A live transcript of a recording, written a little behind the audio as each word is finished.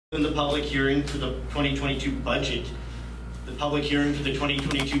In the public hearing for the 2022 budget. The public hearing for the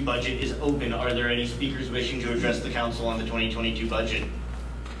 2022 budget is open. Are there any speakers wishing to address the council on the 2022 budget?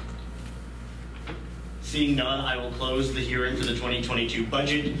 Seeing none, I will close the hearing for the 2022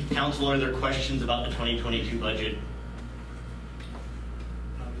 budget. Council, are there questions about the 2022 budget?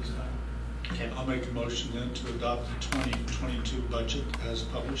 Not this time. Okay. I'll make a motion then to adopt the 2022 budget as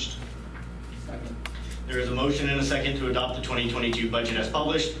published. Second. There is a motion and a second to adopt the 2022 budget as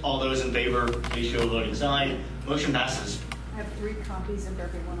published. All those in favor, please show a voting sign. Motion passes. I have 3 copies of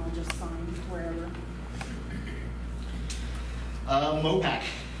everyone. I'll just sign wherever. MOPAC.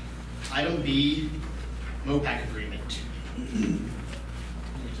 Item B, MOPAC agreement. Let me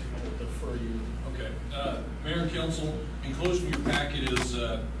take a defer you. Okay. Mayor and Council, enclosed in your packet is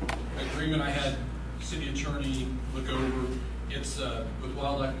agreement I had City Attorney look over. It's with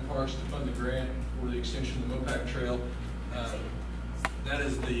Wildlife and Parks to fund the grant for the extension of the MOPAC Trail. That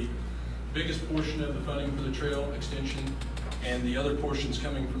is the biggest portion of the funding for the trail extension, and the other portions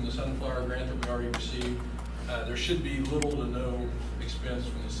coming from the Sunflower grant that we already received. There should be little to no expense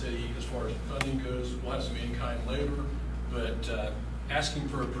from the city as far as funding goes. We'll have some in-kind labor, but asking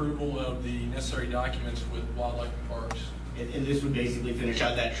for approval of the necessary documents with Wildlife and Parks. And this would basically finish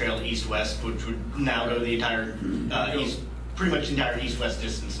out that trail east-west, which would now go the entire pretty much entire east-west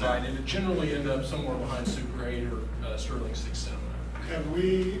distance now. Right, and it generally end up somewhere behind Super 8 or Sterling 6 Cinema. Have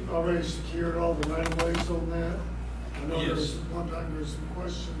we already secured all the right-of-ways on that? I know Yes. one time there's some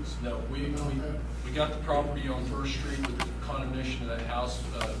questions. No, we got the property on First Street with the condemnation of that house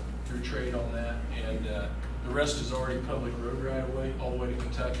through trade on that, and the rest is already public road right-of-way all the way to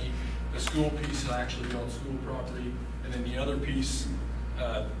Kentucky. The school piece is actually on school property, and then the other piece,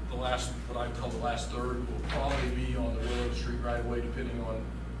 what I call the last third, will probably be on the Willow Street right-of-way, depending on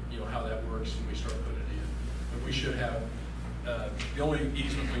how that works when we start putting it in. But we should have the only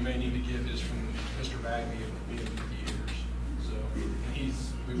easement we may need to give is from Mr. Bagby of being 50 years. So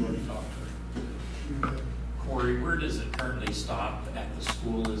we've already talked to him. Corey, where does it currently stop at the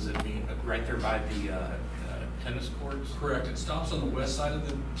school? Is it right there by the tennis courts? Correct. It stops on the west side of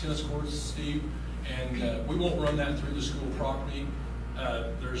the tennis courts, Steve, and we won't run that through the school property.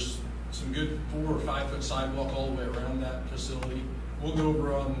 There's some good 4 or 5 foot sidewalk all the way around that facility. We'll go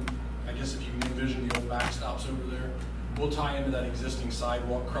over on, I guess if you can envision the old backstops over there, we'll tie into that existing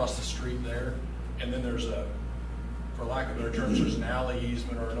sidewalk across the street there, and then there's for lack of better terms, there's an alley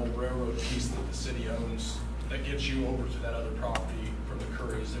easement or an old railroad piece that the city owns that gets you over to that other property from the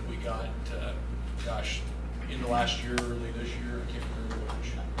Currys that we got, in the last year, early this year, I can't remember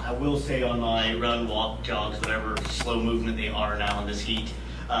which. I will say on my run, walk, jogs, whatever slow movement they are now in this heat,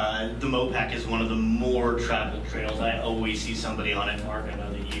 the MOPAC is one of the more traveled trails. I always see somebody on it. Mark, I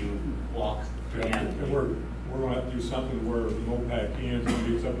know that you walk. Yeah, and we're going to have to do something where the MOPAC ends and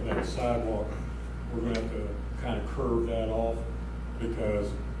leads up to that sidewalk. We're going to have to kind of curve that off because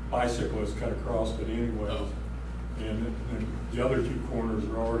bicyclists cut across it anyways. Oh. And the other 2 corners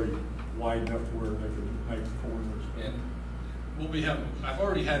are already wide enough to where they could make the corners. And I've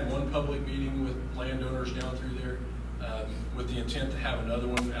already had one public meeting with landowners down through there with the intent to have another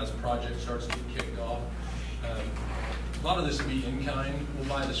one as the project starts to get kicked off. A lot of this will be in kind. We'll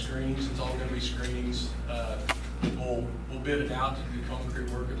buy the screenings. It's all going to be screenings. We'll bid it out to do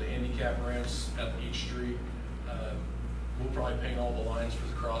concrete work at the handicap ramps at each street. We'll probably paint all the lines for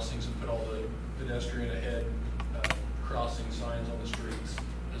the crossings and put all the pedestrian ahead crossing signs on the streets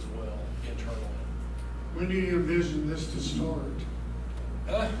as well internally. When do you envision this to start?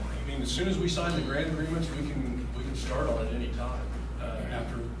 I mean, as soon as we sign the grant agreements, we can start on it any time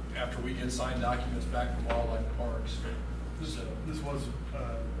after we get signed documents back from Wildlife Parks. This was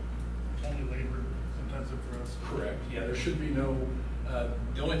only labor intensive for us. Correct. Yeah, there should be no.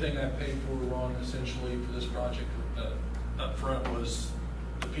 The only thing I paid for, Ron, essentially for this project up front was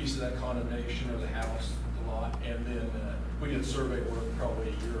the piece of that condemnation of the house, the lot, and then we did survey work probably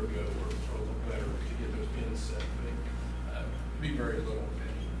a year ago or a little better to get those pins set. But be very little.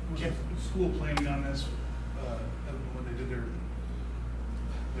 Was the school planning on this when they did their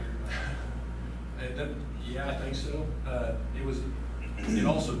yeah, I think so. It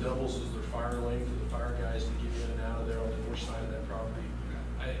also doubles as their fire lane for the fire guys to get in and out of there on the north side of that property.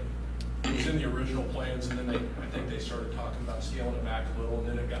 It was in the original plans, and then I think they started talking about scaling it back a little, and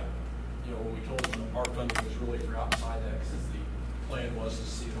then it got, when we told them our funding was really for outside that, because the plan was to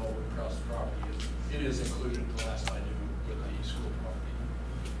see it all across the property. It is included the last I knew with the school property.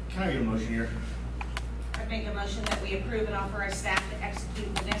 Can I get a motion here? I make a motion that we approve and authorize staff to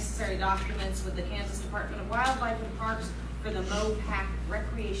execute the necessary documents with the Kansas Department of Wildlife and Parks for the MOPAC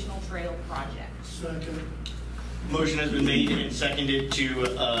Recreational Trail Project. Second. Motion has been made and seconded to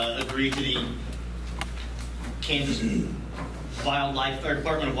agree to the Kansas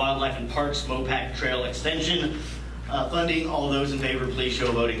Department of Wildlife and Parks MOPAC Trail Extension funding. All those in favor, please show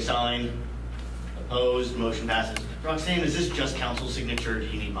a voting sign. Opposed, motion passes. Roxanne, is this just council signature, or do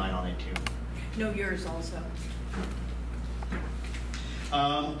you need mine on it too? No, yours also.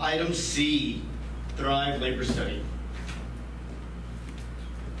 Item C, Thrive Labor Study.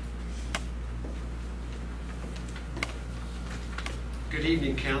 Good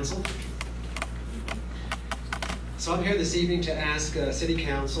evening, Council. So I'm here this evening to ask City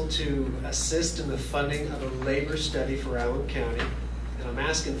Council to assist in the funding of a labor study for Allen County. And I'm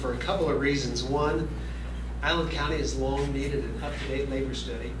asking for a couple of reasons. One, Allen County has long needed an up-to-date labor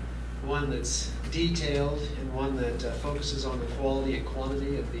study, one that's detailed and one that focuses on the quality and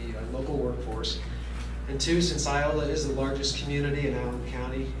quantity of the local workforce. And two, since Iola is the largest community in Allen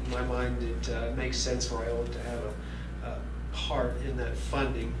County, in my mind it makes sense for Iola to have a part in that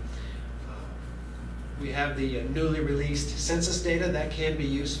funding. We have the newly released census data that can be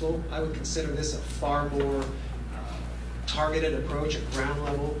useful. I would consider this a far more targeted approach at ground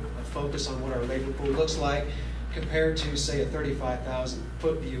level, a focus on what our labor pool looks like, compared to, say, a 35,000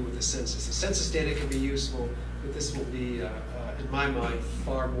 foot view with the census. The census data can be useful, but this will be, in my mind,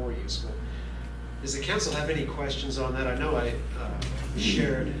 far more useful. Does the council have any questions on that? I know I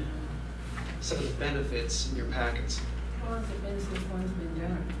shared some of the benefits in your packets. How long has it been since one's been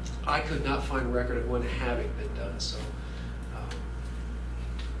done? I could not find record of one having been done, so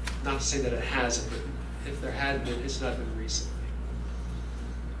not to say that it hasn't, but if there had been, it's not been recently.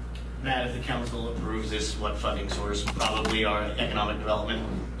 Matt, if the council approves this, what funding source? Probably our economic development.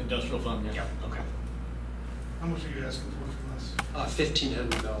 Industrial fund, yeah. Yeah, okay. How much are you asking for from us?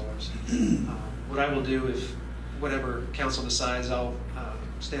 $1,500. What I will do, if whatever council decides, I'll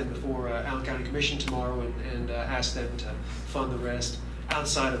stand before Allen County Commission tomorrow and ask them to fund the rest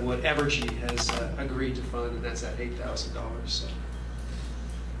outside of what Evergy has agreed to fund, and that's at $8,000. So.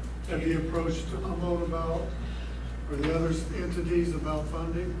 Have you approached Humboldt about, or the other entities about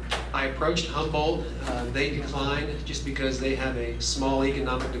funding? I approached Humboldt. They declined just because they have a small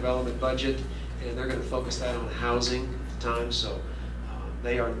economic development budget, and they're going to focus that on housing at the time, so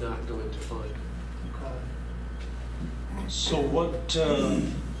they are not going to fund. So what,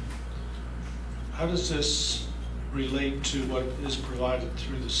 how does this relate to what is provided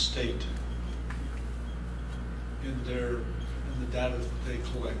through the state in the data that they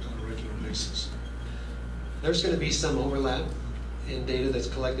collect on a regular basis? There's going to be some overlap in data that's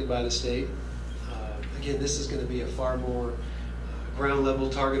collected by the state. Again, this is going to be a far more ground level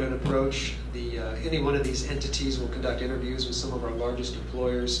targeted approach. Any one of these entities will conduct interviews with some of our largest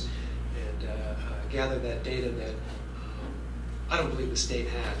employers and gather that data that I don't believe the state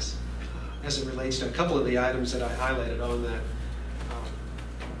has as it relates to a couple of the items that I highlighted on that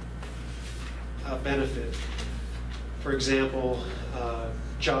benefit. For example,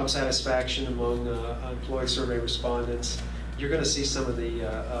 job satisfaction among employee survey respondents. You're going to see some of the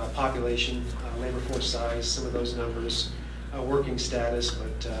population, labor force size, some of those numbers, working status,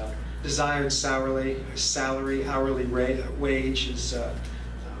 but desired salary, hourly rate, wage is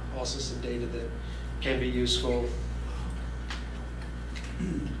also some data that can be useful.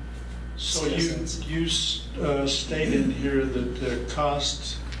 So you state in here that the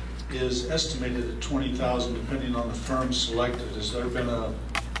cost is estimated at $20,000 depending on the firm selected. Has there been an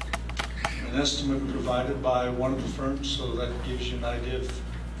estimate provided by one of the firms so that gives you an idea of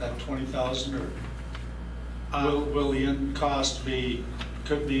that $20,000, or will the end cost be,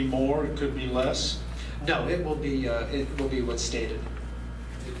 could be more, it could be less? No, it will be what's stated.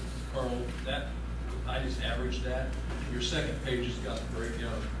 Carl, that, I just averaged that. Your second page has got the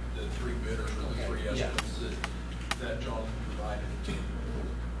breakdown of the three bidders or the three estimates that John provided.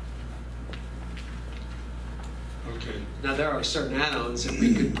 Okay. Now there are certain add-ons that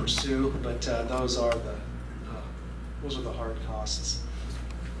we could pursue, but those are the hard costs.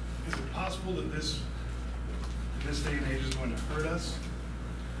 Is it possible that this, in this day and age, is going to hurt us,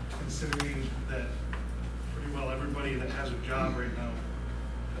 considering that pretty well everybody that has a job right now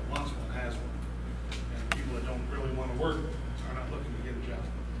that wants one has one, and people that don't really want to work are not looking to get a job.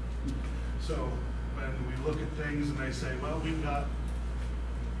 So when we look at things and they say, well, we've got,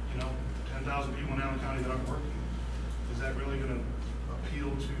 10,000 people in Allen County that aren't working, is that really going to appeal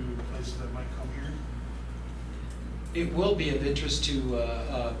to places that might come here? It will be of interest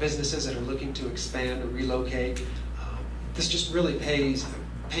to businesses that are looking to expand or relocate. This just really paints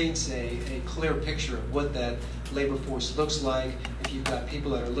a clear picture of what that labor force looks like. If you've got people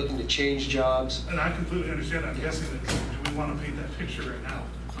that are looking to change jobs. And I completely understand. I'm guessing that, do we want to paint that picture right now?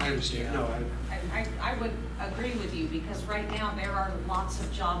 I understand. No, I would agree with you, because right now there are lots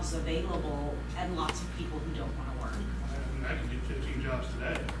of jobs available and lots of people who don't want to work. I mean, I can get 15 jobs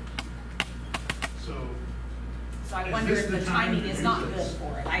today. So I Is wonder this if the the time timing to is do not good this?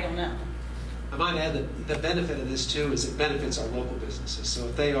 for it. I don't know. I might add that the benefit of this too is it benefits our local businesses. So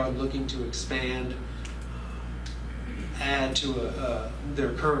if they are looking to expand, add to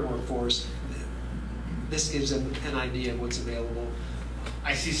their current workforce, this gives them an idea of what's available.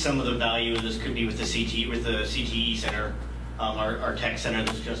 I see some of the value of this could be with the CTE center, our tech center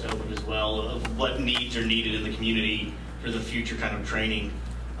that's just opened as well, of what needs are needed in the community for the future kind of training,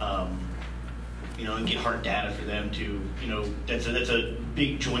 and get hard data for them to, that's a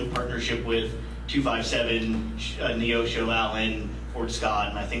big joint partnership with 257, Neosho, Allen, Fort Scott,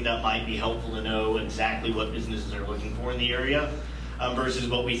 and I think that might be helpful to know exactly what businesses are looking for in the area versus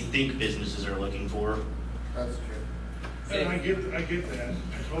what we think businesses are looking for. That's true. And I get that.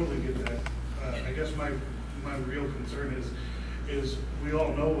 I totally get that. I guess my real concern is we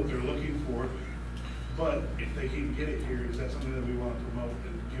all know what they're looking for, but if they can get it here, is that something that we want to promote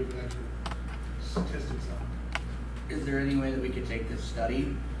and give extra statistics on? Is there any way that we could take this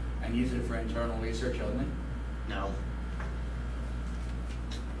study and use it for internal research only? No.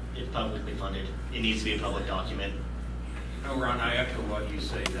 It's publicly funded. It needs to be a public document. Ron, I echo what you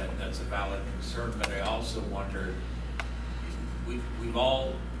say, that's a valid concern, but I also wonder, we've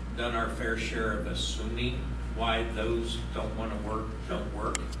all done our fair share of assuming why those don't want to work, don't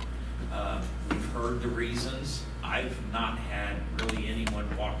work. We've heard the reasons. I've not had really anyone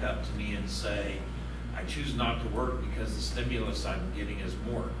walk up to me and say, I choose not to work because the stimulus I'm getting is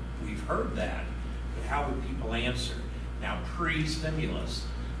more. We've heard that, but how would people answer? Now, pre-stimulus,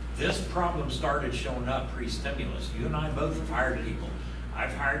 this problem started showing up pre-stimulus. You and I both have hired people.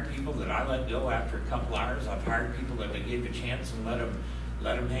 I've hired people that I let go after a couple hours. I've hired people that I gave a chance and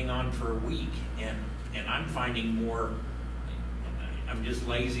let them hang on for a week. And I'm finding more, I'm just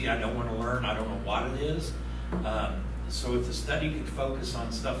lazy, I don't want to learn, I don't know what it is. So if the study could focus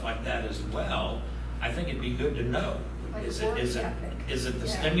on stuff like that as well, I think it'd be good to know. Like Is work it ethic. the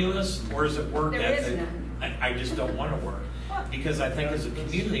stimulus or is it work There ethic? is none. I just don't want to work. Because I think as a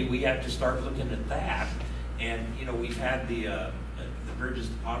community, we have to start looking at that. And, we've had the bridges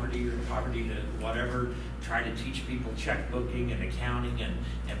to poverty or poverty to whatever, try to teach people checkbooking and accounting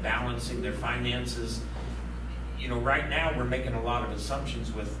and balancing their finances. Right now we're making a lot of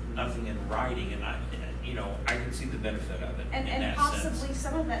assumptions with nothing in writing, and I can see the benefit of it in And that possibly sense.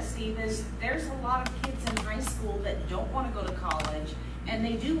 some of that, Steve, is there's a lot of kids in high school that don't want to go to college, and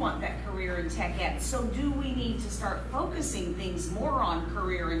they do want that career in tech ed. So do we need to start focusing things more on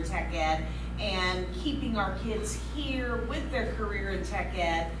career in tech ed and keeping our kids here with their career in tech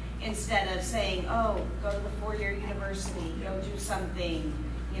ed instead of saying, oh, go to the four-year university, go do something,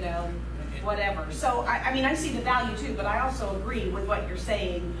 whatever. So, I see the value too, but I also agree with what you're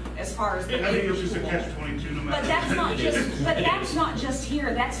saying as far as the I think labor it's just a pool. catch-22 no matter. But that's not just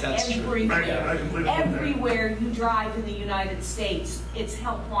here, that's everywhere. I completely get that. Everywhere you drive in the United States, it's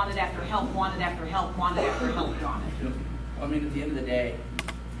help wanted after help wanted after help wanted after help wanted. I mean, at the end of the day,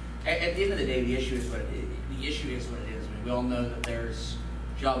 the issue is what it is. The issue is what it is. I mean, we all know that there's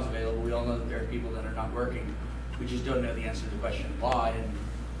jobs available. We all know that there are people that are not working. We just don't know the answer to the question why. And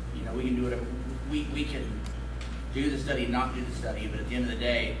we can do whatever. We can do the study, not do the study. But at the end of the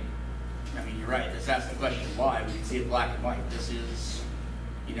day, I mean, you're right. Let's ask the question why. We can see it black and white. This is,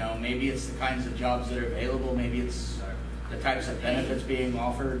 maybe it's the kinds of jobs that are available. Maybe it's the types of benefits being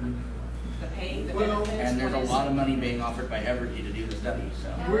offered. The pay, the Well, benefits. And there's a what is lot it? of money being offered by Evergy to do the study. So.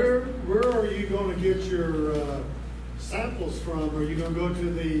 Where are you gonna get your samples from? Are you gonna go to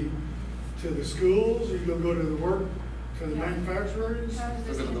the schools? Are you gonna go to the manufacturers? How is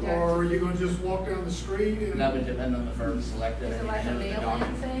this Look at the conducted? Or are you gonna just walk down the street and? That would depend on the firm selected. Is it I like a know at the mail-in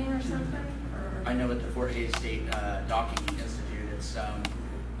docking- thing or something? Or- I know at the Fort Hays State Docking Institute, it's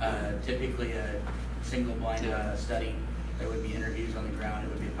typically a single blind study. There would be interviews on the ground. It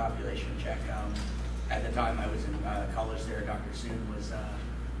would be a population check. At the time I was in college there, Dr. Soon was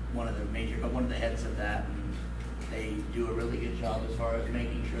one of the heads of that. And they do a really good job as far as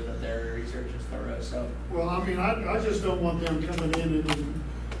making sure that their research is thorough. So. Well, I mean, I just don't want them coming in and,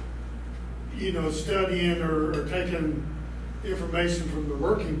 studying or taking information from the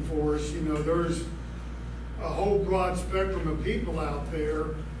working force. There's a whole broad spectrum of people out there.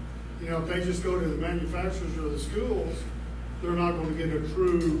 If they just go to the manufacturers or the schools, they're not going to get a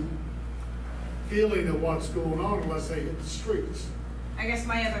true feeling of what's going on unless they hit the streets. I guess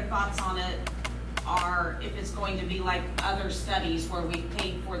my other thoughts on it are if it's going to be like other studies where we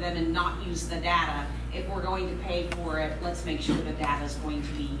paid for them and not use the data, if we're going to pay for it, let's make sure the data is going to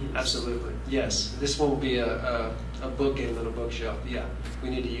be used. Absolutely, yes. This won't be a bookend on a bookshelf. Yeah, we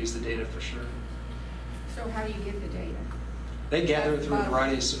need to use the data for sure. So how do you get the data? They gather it through a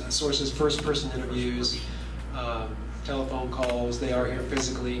variety of sources, first-person interviews, telephone calls, they are here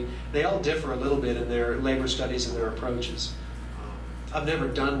physically. They all differ a little bit in their labor studies and their approaches. I've never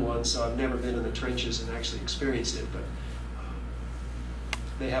done one, so I've never been in the trenches and actually experienced it, but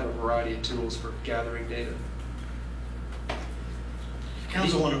they have a variety of tools for gathering data.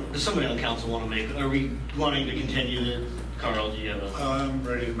 Does somebody on council want to make, are we wanting to continue the, Carl, do you have a? I'm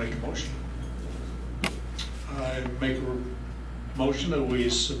ready to make a motion. I make a motion that we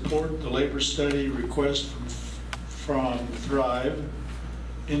support the labor study request from Thrive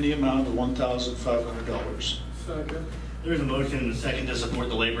in the amount of $1,500. Second. There's a motion and a second to support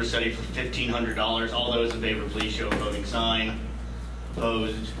the labor study for $1,500. All those in favor, please show a voting sign.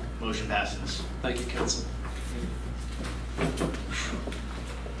 Opposed, motion passes. Thank you, Council.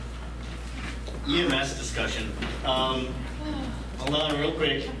 EMS discussion. Hold on real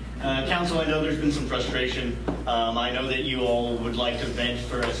quick. Council, I know there's been some frustration. I know that you all would like to vent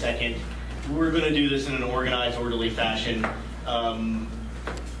for a second. We're going to do this in an organized, orderly fashion. I'm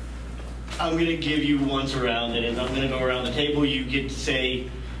going to give you once around, and I'm going to go around the table. You get to say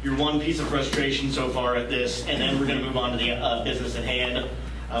your one piece of frustration so far at this, and then we're going to move on to the business at hand.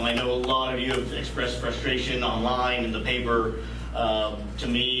 I know a lot of you have expressed frustration online, in the paper, to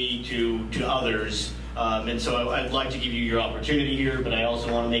me, to others. And so I'd like to give you your opportunity here, but I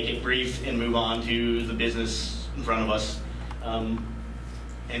also want to make it brief and move on to the business in front of us.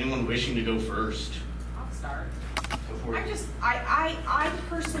 Anyone wishing to go first? I'll start. Go for it. I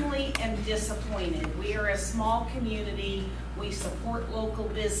personally am disappointed. We are a small community. We support local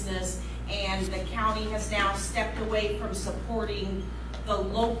business, and the county has now stepped away from supporting the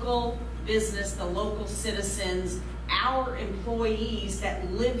local business, the local citizens, our employees that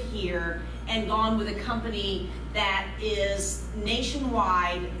live here, and gone with a company that is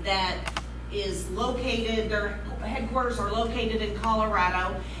nationwide, that is located, their headquarters are located in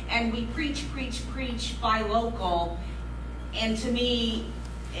Colorado, and we preach, buy local, and to me,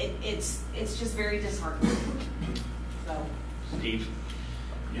 it's just very disheartening. So, Steve.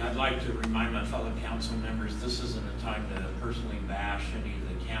 Yeah, I'd like to remind my fellow council members, this isn't a time to personally bash any of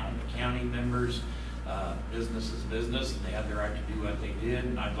the county members. Business is business, and they have the right to do what they did,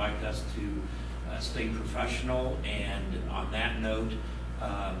 and I'd like us to stay professional. And on that note,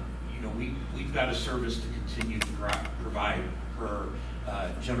 you know, we've got a service to continue to provide per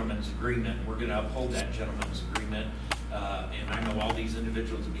gentleman's agreement. We're going to uphold that gentleman's agreement, and I know all these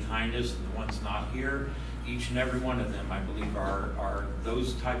individuals behind us and the ones not here, each and every one of them, I believe, are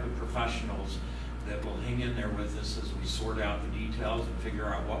those type of professionals that will hang in there with us as we sort out the details and figure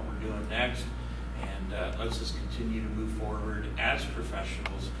out what we're doing next. And let's just continue to move forward as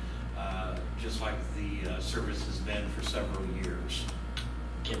professionals, just like the service has been for several years.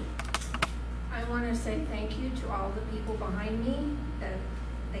 Kim. I want to say thank you to all the people behind me. That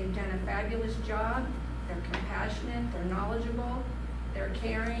they've done a fabulous job. They're compassionate, they're knowledgeable, they're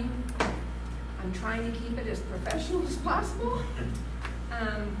caring. I'm trying to keep it as professional as possible.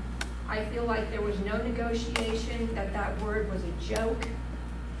 I feel like there was no negotiation, that word was a joke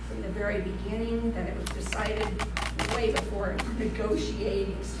from the very beginning, that it was decided way before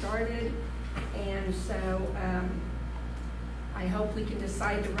negotiating started. And so I hope we can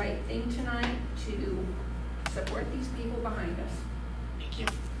decide the right thing tonight to support these people behind us. Thank you.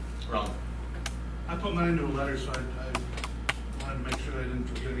 Ron. I put mine into a letter, so I wanted to make sure I didn't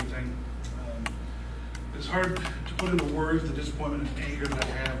forget anything. It's hard to put into words the disappointment and anger that I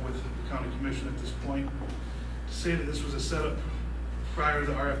have with the county commission at this point. To say that this was a setup prior to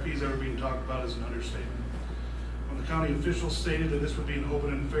the RFPs ever being talked about is an understatement. When the county officials stated that this would be an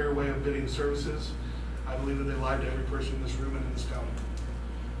open and fair way of bidding services, I believe that they lied to every person in this room and in this county.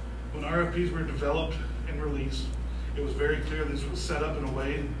 When RFPs were developed and released, it was very clear this was set up in a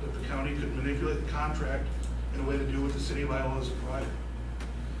way that the county could manipulate the contract in a way to do what the city of Iola as a provider.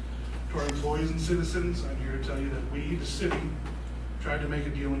 To our employees and citizens, I'm here to tell you that we, the city, tried to make a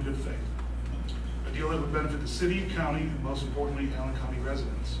deal in good faith. A deal that would benefit the city, county, and most importantly, Allen County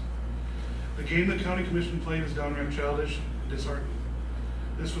residents. The game the county commission played is downright childish and disheartening.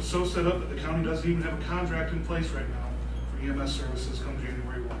 This was so set up that the county doesn't even have a contract in place right now for EMS services come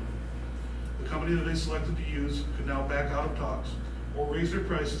January 1. The company that they selected to use could now back out of talks or raise their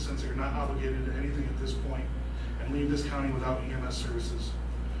prices since they're not obligated to anything at this point and leave this county without EMS services.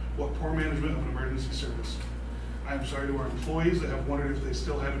 What poor management of an emergency service. I am sorry to our employees that have wondered if they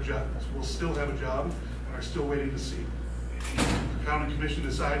still have a job, will still have a job, and are still waiting to see. The county commission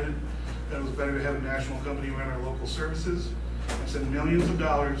decided that it was better to have a national company run our local services and send millions of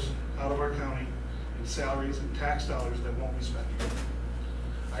dollars out of our county in salaries and tax dollars that won't be spent.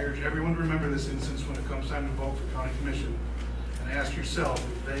 I urge everyone to remember this instance when it comes time to vote for county commission, and ask yourself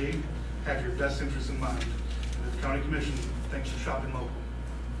if they have your best interests in mind. And if the county commission thanks for shopping local.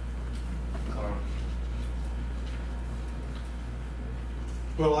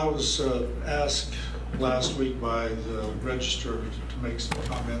 Well, I was asked last week by the Register to make some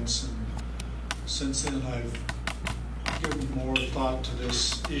comments, and since then I've given more thought to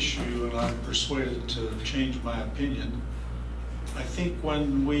this issue, and I'm persuaded to change my opinion. I think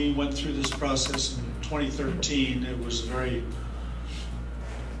when we went through this process in 2013, it was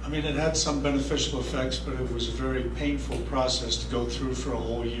it had some beneficial effects, but it was a very painful process to go through for a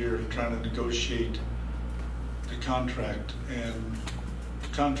whole year trying to negotiate the contract. And the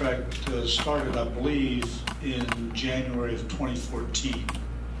contract started, I believe, in January of 2014.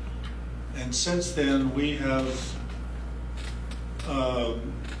 And since then, we have,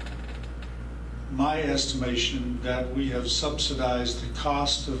 my estimation, that we have subsidized the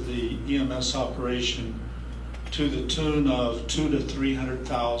cost of the EMS operation to the tune of $200,000 to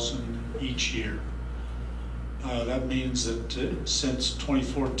 $300,000 each year. That means that since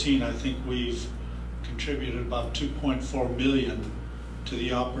 2014, I think we've contributed about $2.4 million to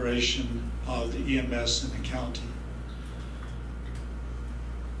the operation of the EMS in the county.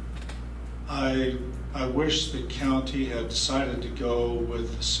 I wish the county had decided to go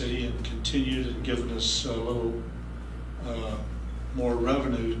with the city and continued and given us a little more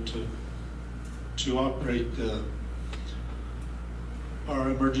revenue to operate our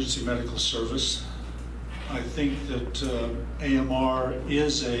emergency medical service. I think that AMR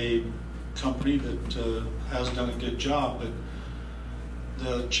is a company that has done a good job, but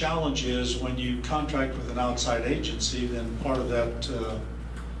the challenge is when you contract with an outside agency, then part of that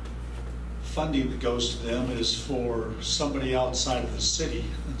funding that goes to them is for somebody outside of the city.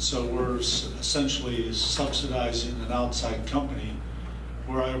 And so we're essentially subsidizing an outside company,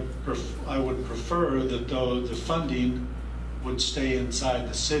 where I would prefer that though the funding would stay inside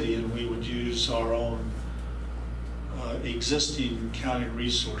the city and we would use our own existing county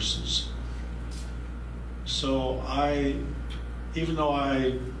resources. So even though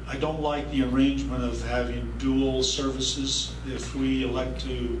I don't like the arrangement of having dual services, if we elect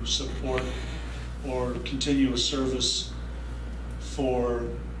to support or continue a service for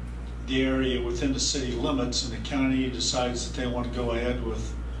the area within the city limits, and the county decides that they want to go ahead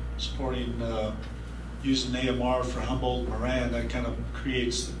with supporting using AMR for Humboldt and Moran, that kind of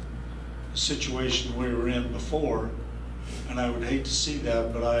creates the situation we were in before. And I would hate to see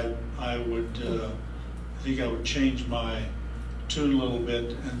that, but I think I would change my tune a little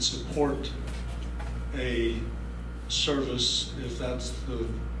bit and support a service, if that's the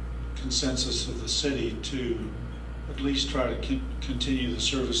consensus of the city, to at least try to continue the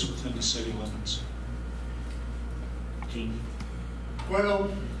service within the city limits. Gene? Well,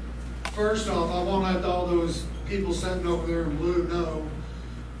 first off, I want to let all those people sitting over there in blue know,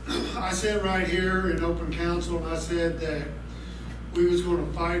 I said right here in open council, and I said that we was going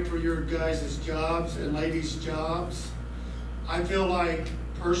to fight for your guys' jobs and ladies' jobs. I feel like,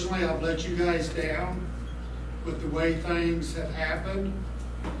 personally, I've let you guys down with the way things have happened.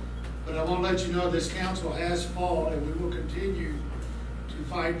 But I want to let you know this council has fought, and we will continue to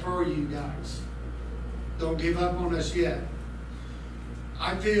fight for you guys. Don't give up on us yet.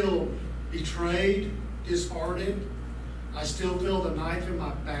 I feel betrayed, disheartened. I still feel the knife in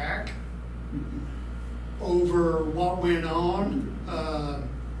my back over what went on.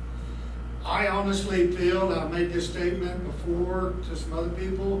 I honestly feel, I made this statement before to some other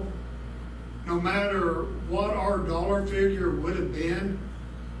people, no matter what our dollar figure would have been,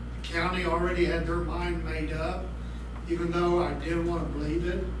 the county already had their mind made up, even though I didn't want to believe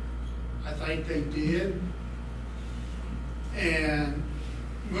it. I think they did. And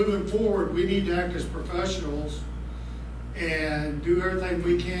moving forward, we need to act as professionals and do everything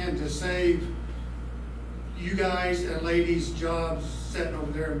we can to save you guys and ladies' jobs sitting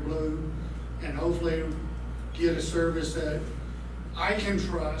over there in blue, and hopefully get a service that I can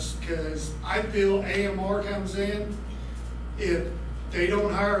trust, because I feel AMR comes in, if they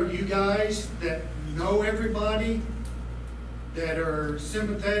don't hire you guys that know everybody, that are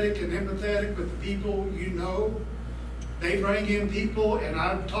sympathetic and empathetic with the people you know, they bring in people, and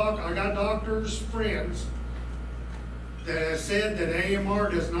I got doctors, friends, that have said that AMR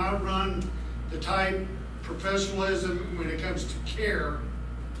does not run the type professionalism when it comes to care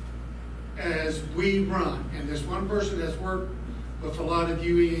as we run. And there's one person that's worked with a lot of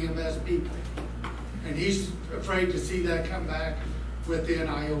you EMS people, and he's afraid to see that come back within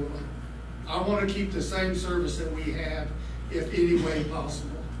Iola. I want to keep the same service that we have, if any way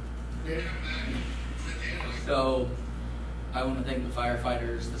possible. Nick? So, I want to thank the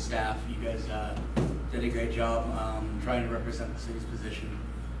firefighters, the staff. You guys did a great job trying to represent the city's position.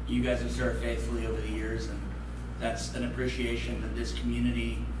 You guys have served faithfully over the years, and that's an appreciation that this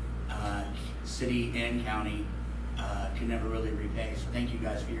community, city and county, can never really repay. So thank you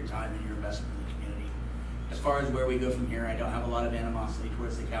guys for your time and your investment in the community. As far as where we go from here, I don't have a lot of animosity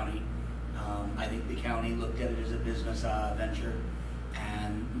towards the county. I think the county looked at it as a business venture,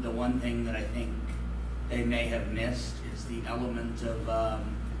 and the one thing that I think they may have missed is the element of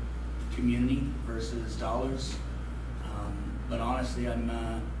community versus dollars. But honestly, I'm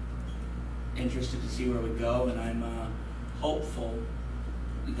interested to see where we go, and I'm hopeful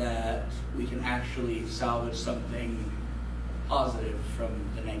that we can actually salvage something positive from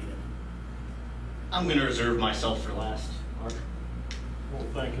the negative. I'm going to reserve myself for last. Mark? Well,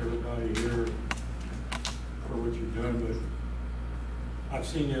 thank everybody here for what you've done, but I've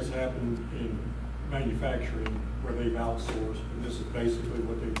seen this happen in manufacturing where they've outsourced, and this is basically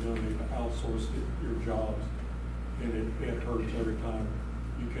what they've done. They've outsourced your jobs, and it hurts every time.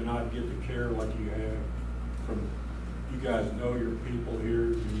 You cannot get the care like you have from, you guys know your people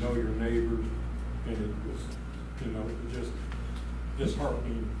here, you know your neighbors, and it was, you know, just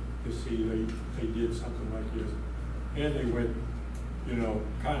disheartening to see they did something like this. And they went, you know,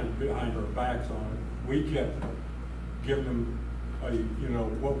 kind of behind our backs on it. We kept giving them you know,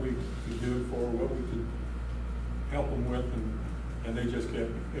 what we could do it for, what we could help them with, and they just kept,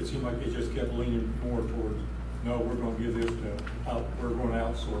 it seemed like they just kept leaning more towards, no, we're going to give this to, we're going to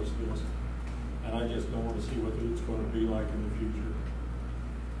outsource this. And I just don't want to see what it's going to be like in the future.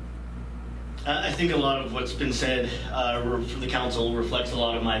 I think a lot of what's been said from the council reflects a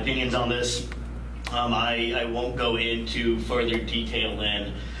lot of my opinions on this. I won't go into further detail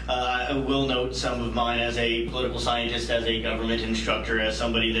then. I will note some of mine as a political scientist, as a government instructor, as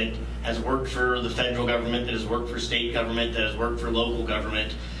somebody that has worked for the federal government, that has worked for state government, that has worked for local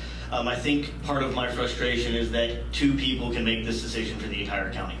government. I think part of my frustration is that two people can make this decision for the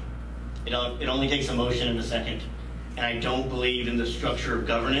entire county. It only takes a motion and a second. And I don't believe in the structure of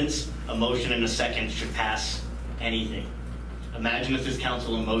governance, a motion and a second should pass anything. Imagine if this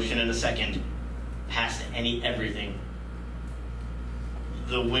council, a motion and a second, passed everything.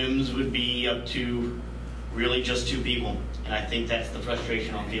 The whims would be up to really just two people. And I think that's the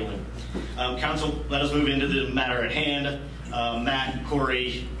frustration I'm feeling. Council, let us move into the matter at hand. Matt,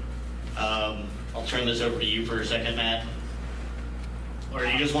 Corey, I'll turn this over to you for a second, Matt. Or do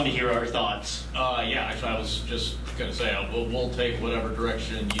you just want to hear our thoughts? Yeah, actually, I was just going to say, we'll take whatever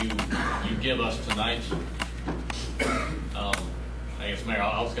direction you give us tonight. I guess, Mayor,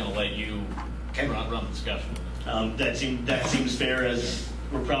 I was going to let you run the discussion. That seems fair, as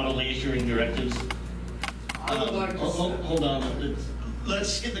we're probably issuing directives. I would like to hold on.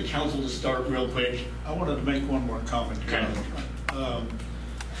 Let's get the council to start real quick. I wanted to make one more comment here. Okay.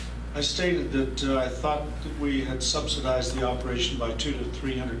 I stated that I thought that we had subsidized the operation by $200,000 to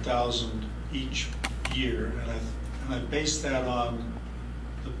 $300,000 each year, and I based that on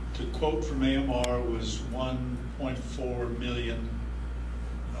the quote from AMR was $1.4 million,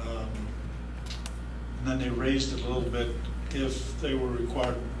 and then they raised it a little bit if they were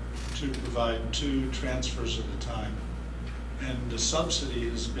required to provide 2 transfers at a time, and the subsidy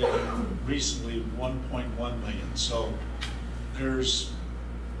has been recently $1.1 million. So there's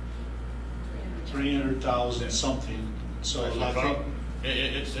 300,000 something. So I think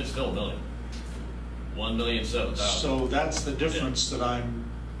it's still $1 million. 1,007,000. So that's the difference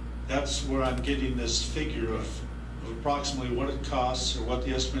that's where I'm getting this figure of approximately what it costs, or what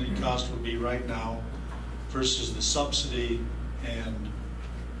the estimated cost would be right now versus the subsidy. And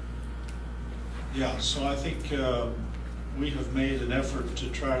yeah, so I think we have made an effort to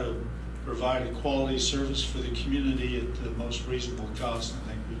try to provide a quality service for the community at the most reasonable cost. I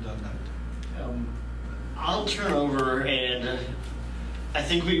think we've done that. I'll turn over, and I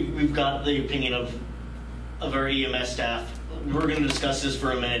think we've got the opinion of our EMS staff. We're going to discuss this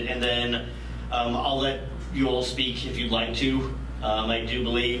for a minute, and then I'll let you all speak if you'd like to. I do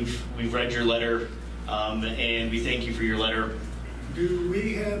believe we've read your letter, and we thank you for your letter. Do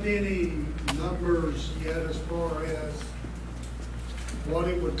we have any numbers yet as far as what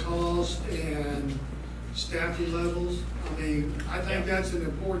it would cost and staffing levels? I mean, I think that's an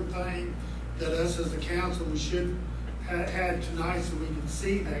important thing that us as a council, we should have had tonight so we can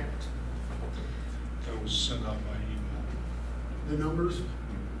see that. That was sent out by email. The numbers?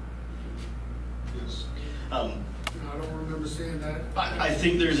 Yes. I don't remember seeing that. I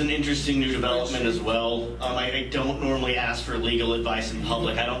think there's an interesting new development as well. I don't normally ask for legal advice in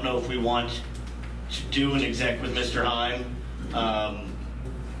public. I don't know if we want to do an exec with Mr. Heim.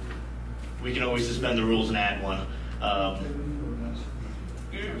 We can always suspend the rules and add one.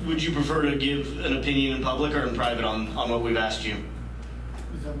 Would you prefer to give an opinion in public or in private on what we've asked you?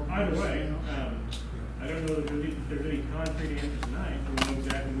 Either way, I don't know if there's any concrete answer tonight. We know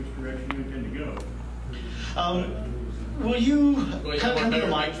exactly which direction you intend to go. Will you come to the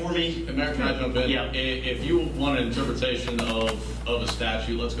mic for me? Mayor, can I jump in? Yeah. If you want an interpretation of a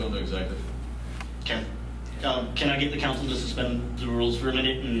statute, let's go into executive. Okay. Can I get the council to suspend the rules for a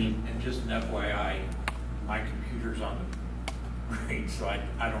minute? And just an FYI, my computer's on the break, so I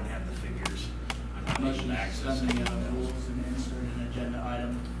don't have the figures. I'm not able Motion to to access suspend it. the rules and insert an agenda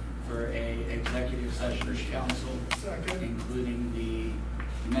item for a executive session of council, including the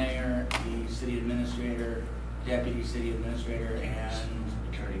mayor, the city administrator, deputy city administrator, and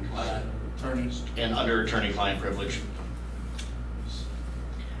attorneys. And under attorney-client privilege.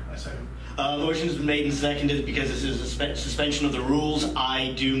 I second. Motion's been made and seconded because this is a suspension of the rules.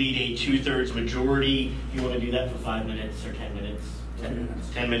 I do need a 2/3 majority. If you want to do that for 5 minutes or 10 minutes? 10 minutes.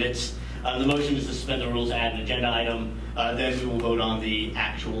 10 minutes. The motion is to suspend the rules, add an agenda item. Then we will vote on the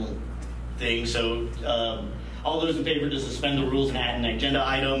actual thing. So all those in favor to suspend the rules and add an agenda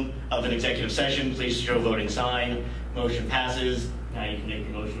item of an executive session, please show voting sign. Motion passes. Now you can make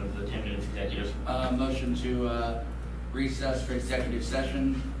the motion of the 10 minutes executive. Motion to recess for executive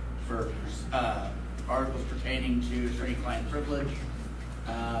session for articles pertaining to attorney-client privilege,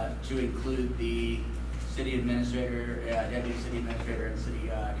 to include the city administrator, deputy city administrator, and city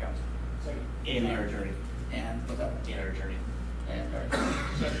council. Second. And our attorney. And what's that? And our attorney. And our attorney.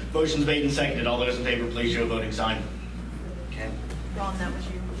 Motion's made and seconded. All those in favor, please show voting sign. Okay. Ron, that was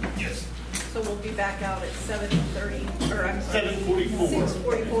you. Yes. So we'll be back out at 7:30, or I'm sorry. 7:44.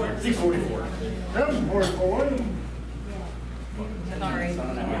 6:44. 6:44. 7:44. Sorry.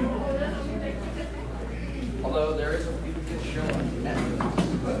 Although there is a pretty good show on Netflix.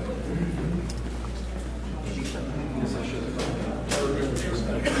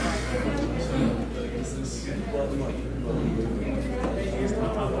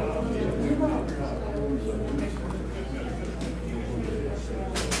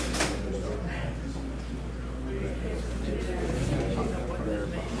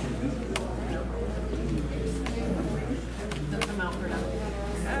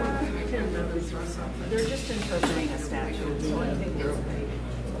 They're just interpreting a statute, so I think they're okay.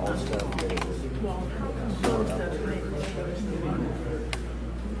 Well, how come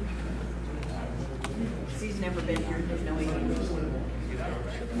he's never been here, there's no way he knows.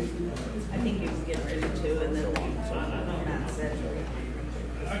 I think he was getting ready to, and then Matt said.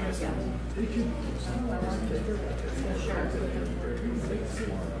 Sure.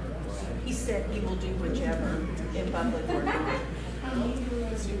 He said he will do whichever, in public or not.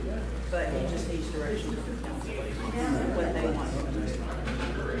 But he just needs direction from the council, what they want.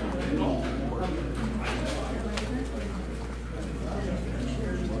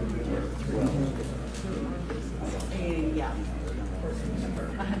 And yeah,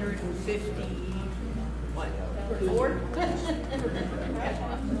 150, what, 4?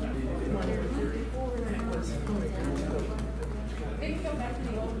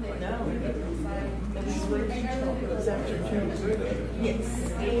 No. Yes,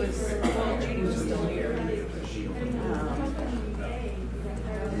 it was, well, Judy was still here.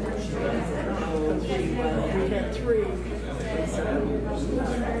 We had 3.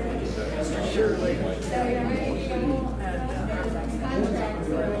 Mr. Shirley.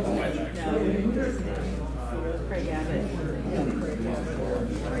 Craig Abbott.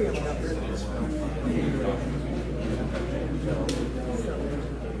 3 of them.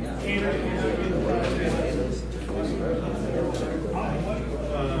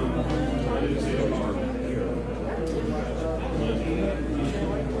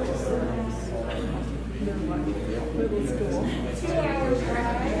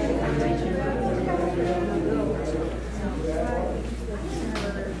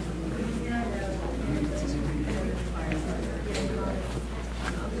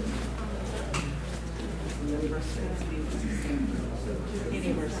 Any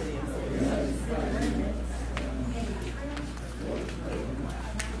of our cities.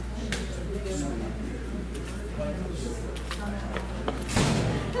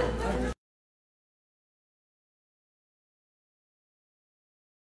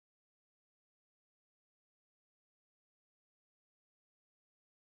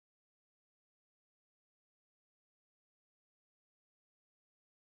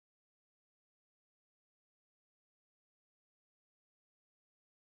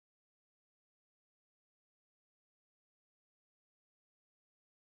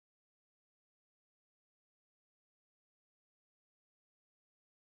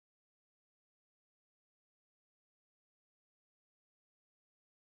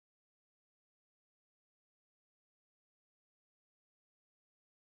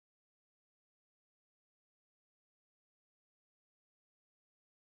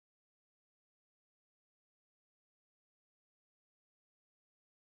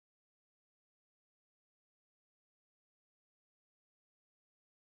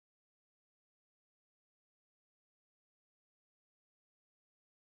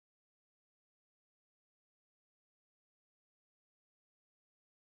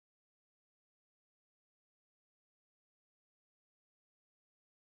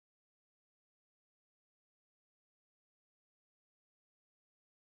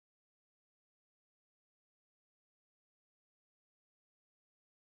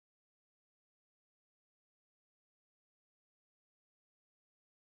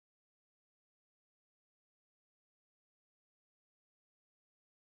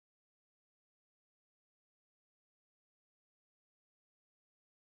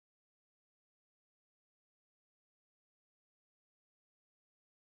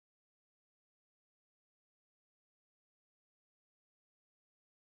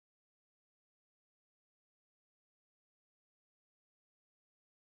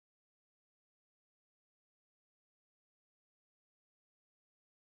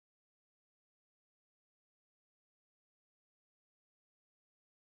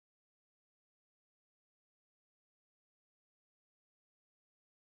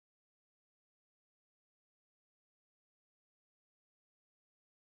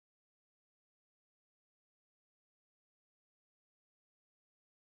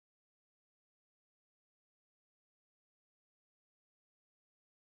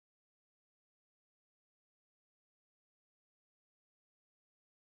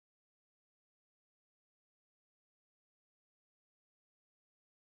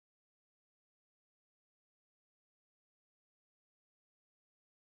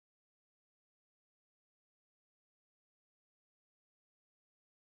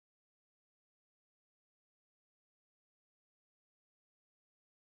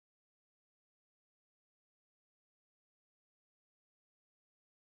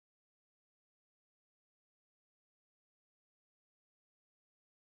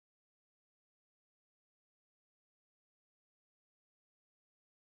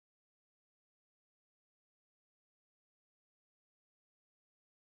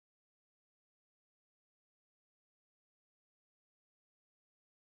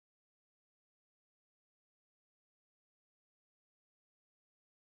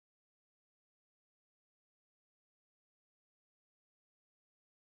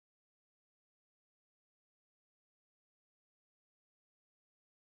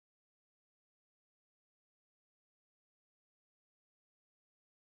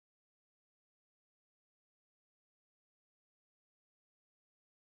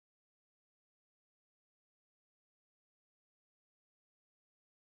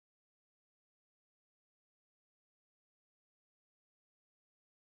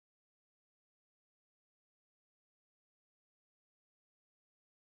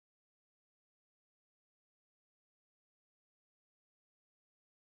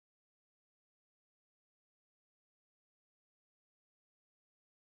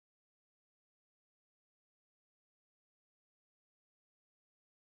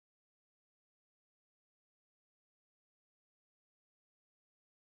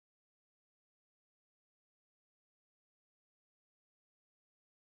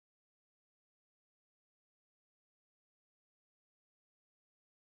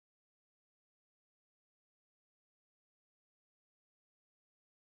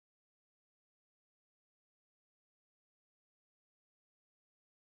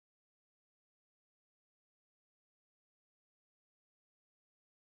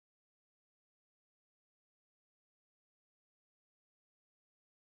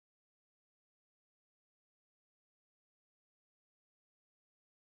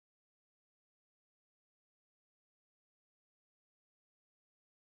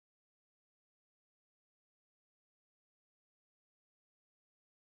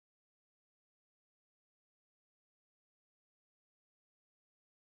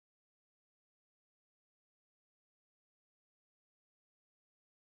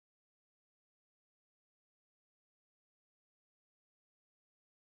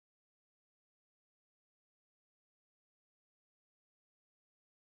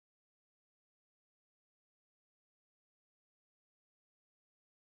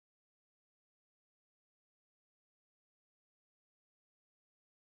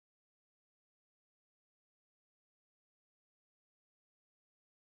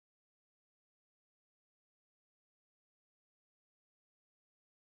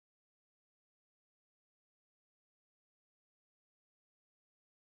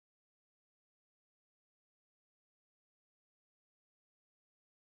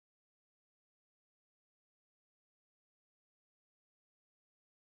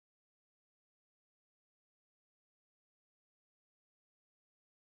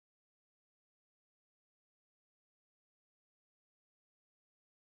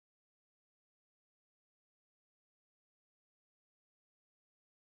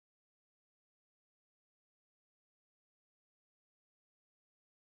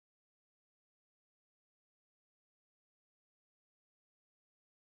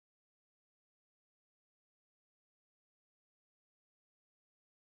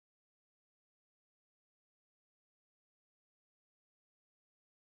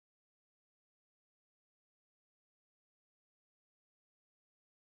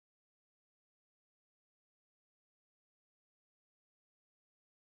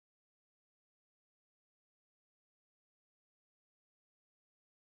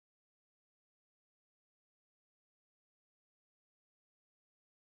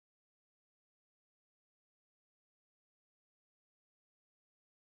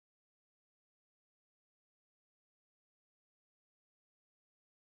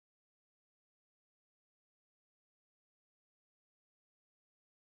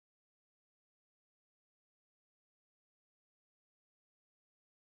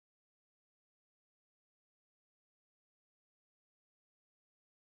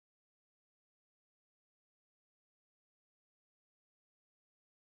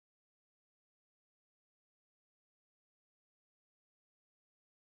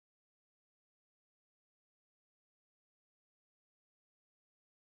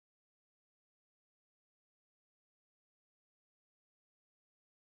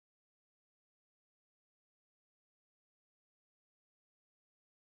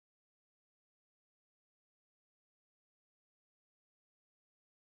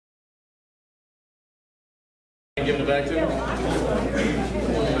 giving it back to him?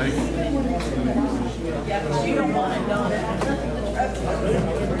 Yeah, 'cause you don't want it, don't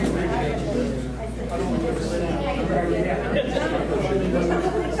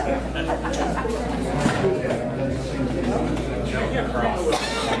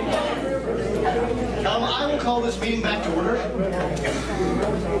I will call this meeting back to order.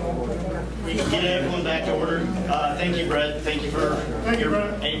 We can get everyone back to order. Thank you, Brett. Thank you for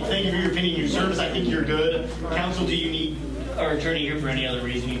your opinion, your service. I think you're good. Council, do you need our attorney here for any other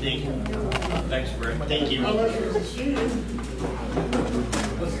reason you think? Thanks, Brett. Thank you.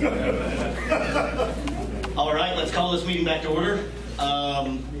 All right, let's call this meeting back to order.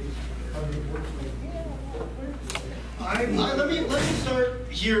 Let me start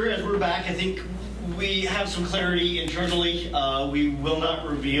here as we're back. I think we have some clarity internally. We will not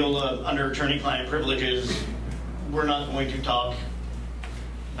reveal under attorney-client privileges. We're not going to talk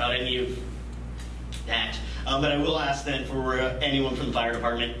about any of that. But I will ask then for anyone from the fire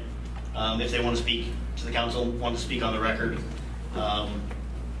department, if they want to speak to the council, want to speak on the record.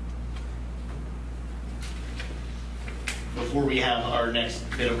 Before we have our next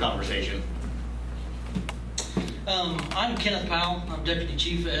bit of conversation. I'm Kenneth Powell. I'm Deputy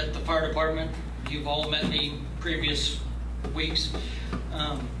Chief at the Fire Department. You've all met me previous weeks.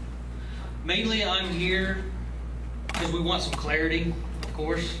 Mainly I'm here because we want some clarity, of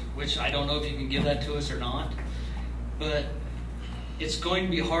course, which I don't know if you can give that to us or not. But it's going to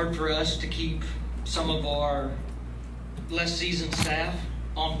be hard for us to keep some of our less seasoned staff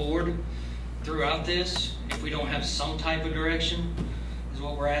on board throughout this if we don't have some type of direction, is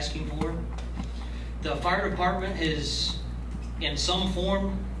what we're asking for. The fire department has, in some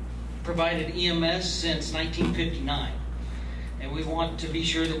form, provided EMS since 1959. And we want to be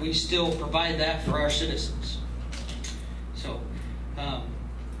sure that we still provide that for our citizens. So,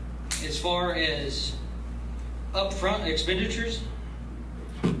 as far as upfront expenditures,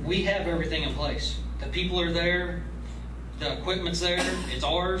 we have everything in place. The people are there, the equipment's there, it's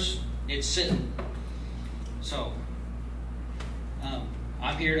ours, it's sitting. So,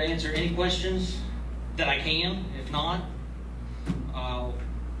 I'm here to answer any questions that I can. If not, I'll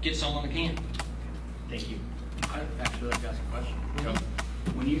get someone that can. Thank you. I'd actually like to ask a question. Go.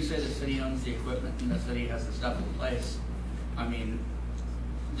 When you say the city owns the equipment and the city has the stuff in place, I mean,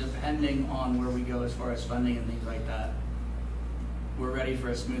 depending on where we go as far as funding and things like that, we're ready for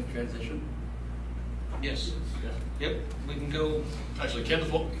a smooth transition? Yes. Yep, we can go. Actually,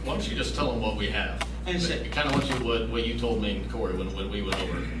 Kenneth, why don't you just tell them what we have? I see. Kind of what you told me and Corey when we went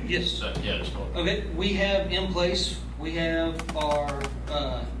over. Yes. Yeah, just go. Okay, we have in place, we have our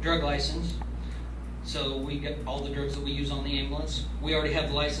drug license. So we get all the drugs that we use on the ambulance. We already have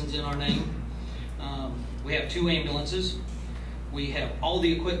the license in our name. We have 2 ambulances. We have all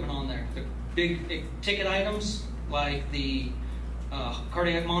the equipment on there. The big ticket items like the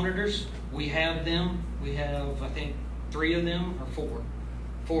cardiac monitors, we have them. We have, I think, 3 of them or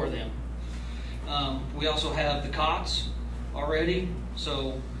 4 of them. We also have the cots already.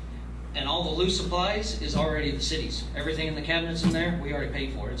 So, and all the loose supplies is already the city's. Everything in the cabinets in there, we already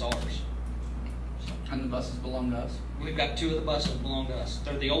paid for. It's ours. And the buses belong to us? We've got 2 of the buses belong to us.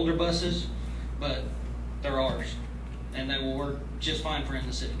 They're the older buses, but they're ours. And they will work just fine for in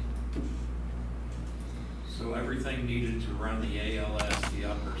the city. So everything needed to run the ALS, the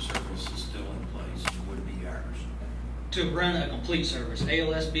upper service is still in place and would be ours? To run a complete service,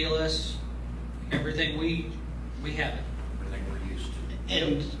 ALS, BLS, everything we have it. Everything we're used to.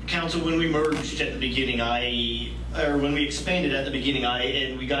 And council, when we merged at the beginning, when we expanded at the beginning,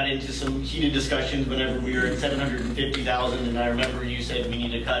 and we got into some heated discussions whenever we were at 750,000, and I remember you said we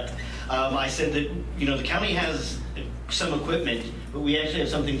need to cut. I said that, the county has some equipment, but we actually have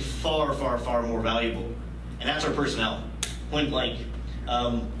something far, far, far more valuable, and that's our personnel. Point blank.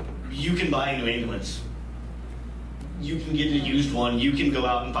 You can buy a new ambulance. You can get a used one. You can go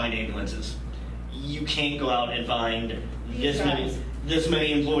out and find ambulances. You can't go out and find this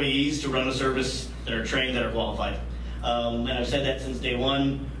many employees to run a service that are trained, that are qualified. And I've said that since day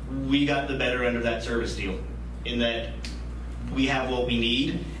one. We got the better end of that service deal in that we have what we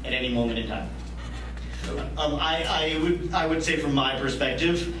need at any moment in time. I would say from my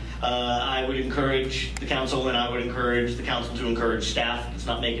perspective, I would encourage the council, and I would encourage the council to encourage staff. Let's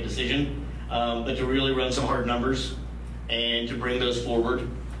not make a decision, but to really run some hard numbers and to bring those forward.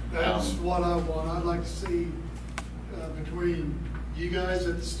 That's what I want. I'd like to see between you guys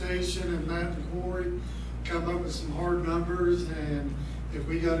at the station and Matt and Corey come up with some hard numbers, and if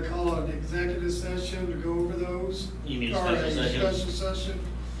we got to call an executive session to go over those, you mean or a special session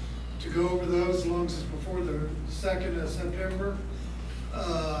to go over those, as long as it's before the 2nd of September.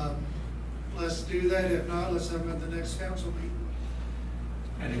 let's do that. If not, let's have them at the next council meeting.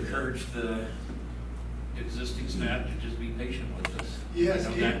 And encourage the existing staff to just be patient with us. Yes,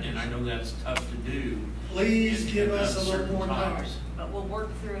 And I know that's tough to do. Please in- give in us a little uncertain more time. times. But we'll work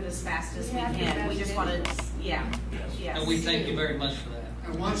through it as fast as we Yeah, can. We that's just it. want to, yeah, yes. And we thank you very much for that.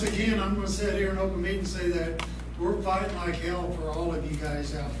 And once again, I'm gonna sit here in open meeting and say that we're fighting like hell for all of you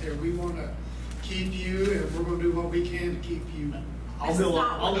guys out there. We wanna keep you, and we're gonna do what we can to keep you. This is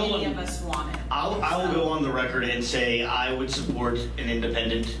not what any of us wanted. I will go on the record and say I would support an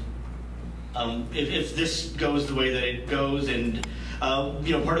independent. If this goes the way that it goes, and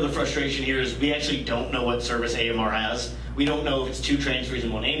part of the frustration here is we actually don't know what service AMR has. We don't know if it's 2 transfers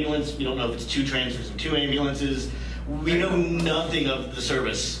in 1 ambulance. We don't know if it's 2 transfers in 2 ambulances. We know nothing of the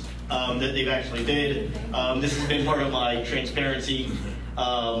service that they've actually did. This has been part of my transparency.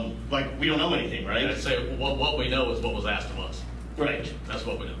 We don't know anything, right? I'd say what we know is what was asked of us. Right. That's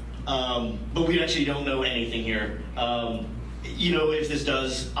what we know. But we actually don't know anything here. If this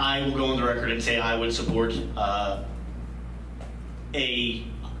does, I will go on the record and say I would support a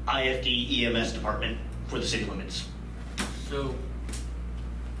IFD EMS department for the city limits. So,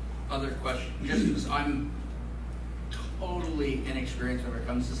 other question, just because I'm totally inexperienced when it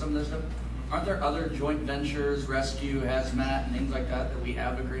comes to some of this stuff, aren't there other joint ventures, rescue, hazmat, and things like that we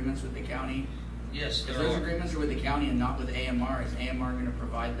have agreements with the county? Yes, If there those are. agreements are with the county and not with AMR, is AMR going to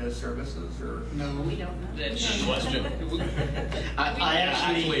provide those services, or? No. We don't know. That's Good question. I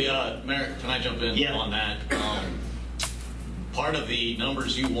actually, Mayor, can I jump in Yeah. on that? Part of the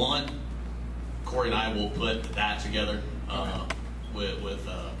numbers you want, Corey and I will put that together with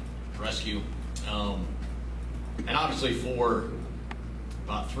rescue. And obviously for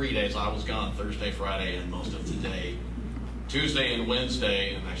about 3 days, I was gone Thursday, Friday, and most of today. Tuesday and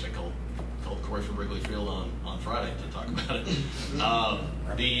Wednesday, and actually called Corey from Wrigley Field on Friday to talk about it.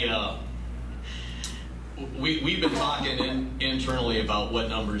 We've been talking internally about what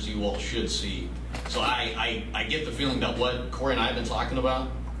numbers you all should see. So I get the feeling that what Corey and I have been talking about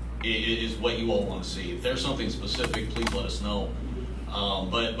is what you all want to see. If there's something specific, please let us know.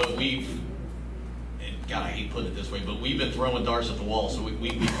 But we've, and God, I hate putting it this way, but we've been throwing darts at the wall. So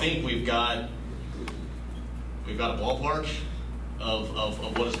we think we've got a ballpark of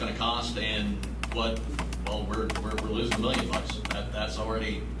what it's going to cost, and we're losing $1 million. That's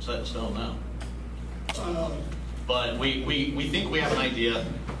already set in stone now. But we think we have an idea.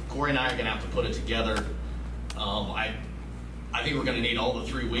 Corey and I are going to have to put it together. I think we're going to need all the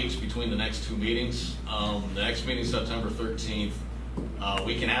 3 weeks between the next 2 meetings. The next meeting is September 13th.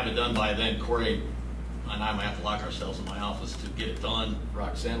 We can have it done by then. Corey and I might have to lock ourselves in my office to get it done.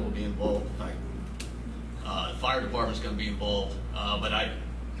 Roxanne will be involved. In fact, the fire department's going to be involved. But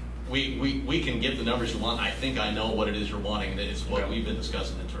we can get the numbers you want. I think I know what it is you're wanting. It's what we've been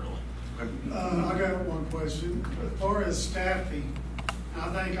discussing internally. I got one question. As far as staffing, I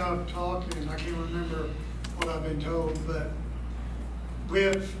think I've talked, and I can't remember what I've been told, but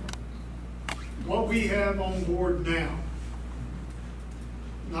with what we have on board now,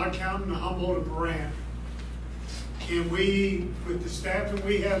 not counting the Humboldt and Brant, can we, with the staffing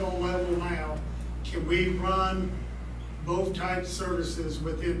we have on level now, can we run both types of services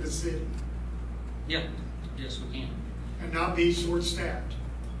within the city Yeah, yes, we can. and not be short-staffed?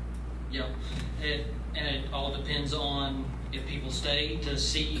 Yeah, and it all depends on if people stay to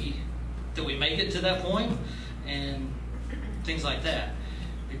see that we make it to that point and things like that.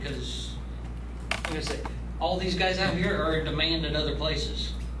 Because, I'm going to say, all these guys out here are in demand in other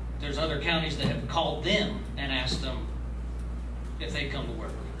places. There's other counties that have called them and asked them if they come to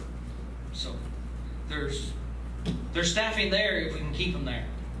work. So there's staffing there if we can keep them there.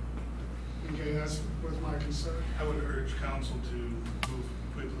 Okay, that was my concern. I would urge council to move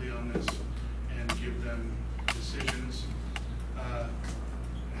quickly on this and give them decisions.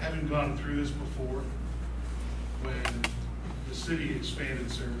 Having gone through this before, when the city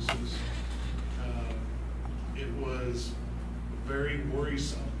expanded services, it was very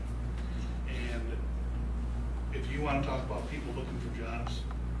worrisome. And if you want to talk about people looking for jobs,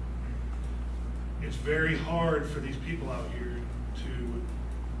 it's very hard for these people out here to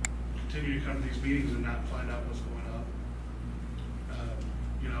continue to come to these meetings and not find out what's going on.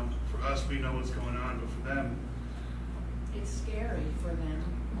 For us, we know what's going on, but for them, It's scary for them.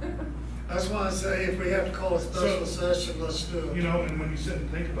 That's why I say if we have to call a special session, let's do it. and when you sit and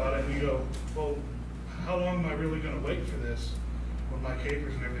think about it, you go, well, how long am I really going to wait for this when my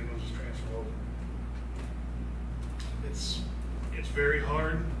capers and everything will just transfer over? It's very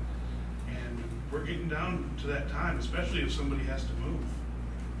hard, and we're getting down to that time, especially if somebody has to move.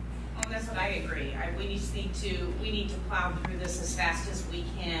 Well, that's what I agree. We need to plow through this as fast as we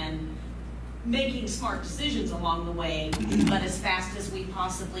can making smart decisions along the way, but as fast as we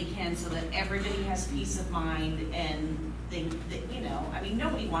possibly can so that everybody has peace of mind and think that, you know, I mean,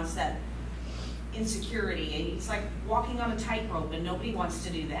 nobody wants that insecurity. It's like walking on a tightrope and nobody wants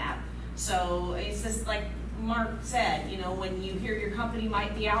to do that. So it's just like Mark said, you know, when you hear your company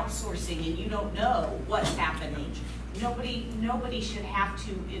might be outsourcing and you don't know what's happening, nobody should have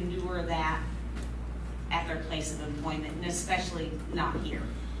to endure that at their place of employment, and especially not here.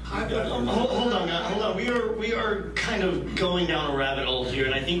 Hold on. We are kind of going down a rabbit hole here,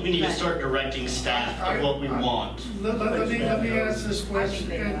 and I think we need to start directing staff of what we want. Let me ask this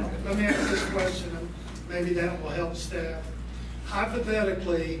question, and maybe that will help staff.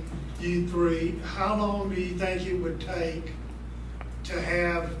 Hypothetically, you three, how long do you think it would take to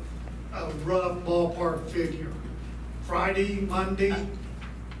have a rough ballpark figure? Friday, Monday,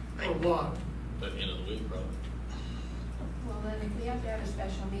 or what? At the end of the week, probably. Well, then if we have to have a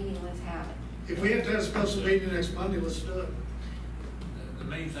special meeting, let's have it. If we have to have a special meeting next Monday, let's do it. The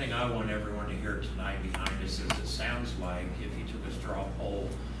main thing I want everyone to hear tonight behind us is it sounds like, if you took a straw poll,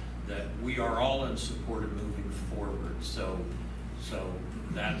 that we are all in support of moving forward. So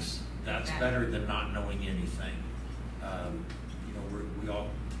that's better than not knowing anything. You know, we all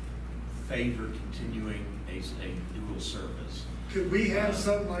favor continuing a dual service. Could we have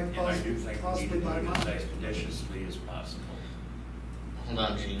something like and I do think we need to by move as Monday? expeditiously as possible. Hold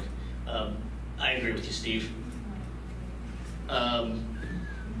on, Gene. I agree with you, Steve.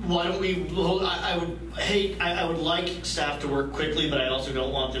 Why don't we? I would like staff to work quickly, but I also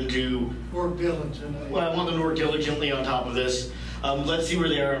don't want them to work diligently. Well, I want them to work diligently on top of this. Let's see where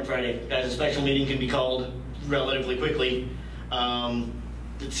they are on Friday. Guys, a special meeting can be called relatively quickly.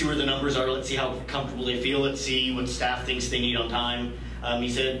 Let's see where the numbers are. Let's see how comfortable they feel. Let's see what staff thinks they need on time. He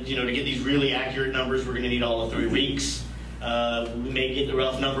said, you know, to get these really accurate numbers, we're going to need all of 3 weeks. We may get the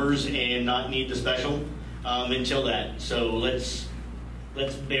rough numbers and not need the special until that. So let's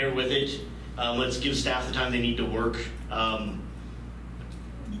bear with it. Let's give staff the time they need to work.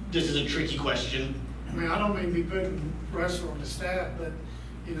 This is a tricky question. I mean, I don't mean to be putting pressure on the staff, but,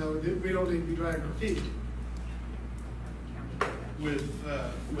 you know, we don't need to be dragging our feet.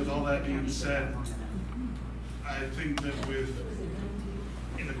 With all that being said, I think that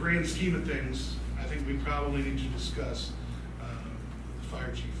in the grand scheme of things, I think we probably need to discuss the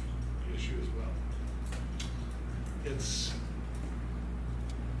fire chief issue as well.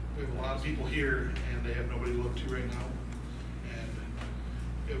 We have a lot of people here and they have nobody to look to right now. And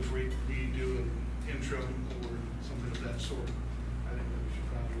if we do an interim or something of that sort, I think that we should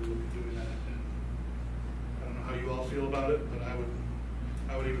probably look at doing that. I don't know how you all feel about it, but I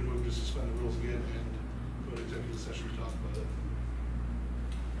would even move to suspend the rules again and go to executive session to talk about it.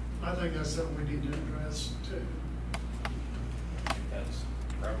 I think that's something we need to address too. I think that's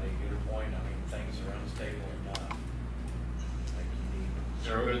probably a good point. I mean, things are unstable enough.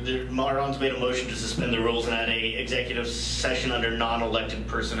 Maron's made a motion to suspend the rules and add a executive session under non-elected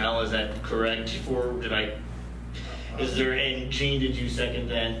personnel. Is that correct? Is there, and Gene, did you second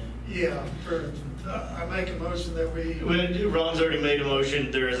that? Yeah, I make a motion that we... Ron's already made a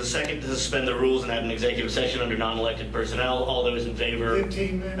motion. There is a second to suspend the rules and have an executive session under non-elected personnel. All those in favor?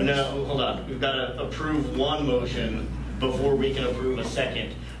 15 minutes. No, hold on. We've got to approve one motion before we can approve a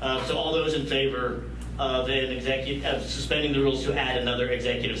second. So all those in favor of suspending the rules to add another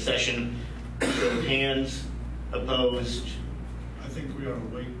executive session, show of hands. Opposed? I think we ought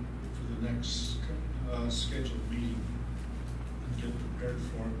to wait for the next scheduled meeting and get prepared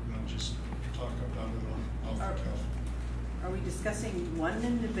for it, not just talk about it off the cuff. Are we discussing one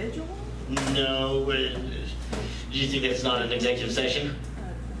individual? No. Do you think that's not an executive session?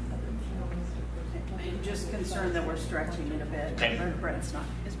 I'm just concerned that we're stretching it a bit. Okay. Brett's not.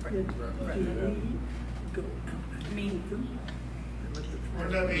 Is Brett? I mean,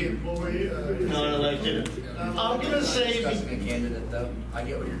 Would that be employee? Non-elected. I'm gonna say. Discussing a candidate, though. I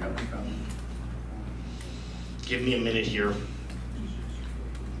get where you're coming from. Give me a minute here.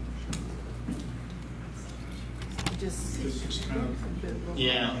 Just kind of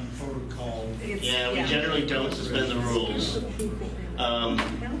Yeah. protocol. Yeah, we generally don't suspend the rules.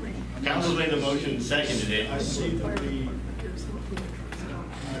 Council's made the motion and seconded it. I see that I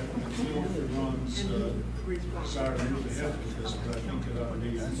feel for Ron's desire to move ahead with this, but I think it ought to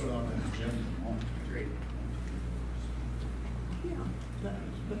be put on an agenda. Great.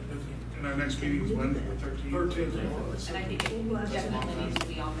 And our next meeting is when, the 13th? And I think it definitely needs to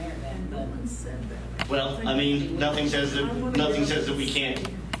be on there then. Well, I mean, nothing says that we can't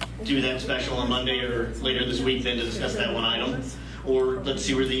do that special on Monday or later this week then to discuss that one item. Or let's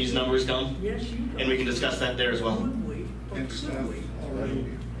see where these numbers come, and we can discuss that there as well. And staff already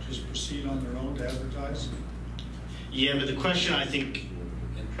just proceed on their own to advertise? Yeah, but the question I think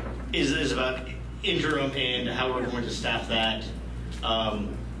is about interim and how we're going to staff that. I'd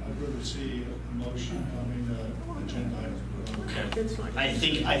rather see a motion, agenda item.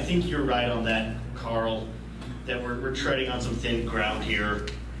 Okay. I think you're right on that, Carl, that we're treading on some thin ground here.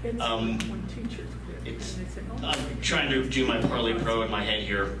 I'm trying to do my parlay pro in my head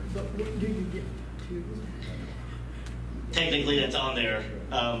here. Technically, that's on there.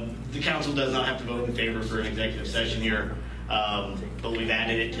 The council does not have to vote in favor for an executive session here, but we've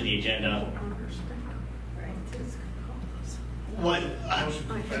added it to the agenda.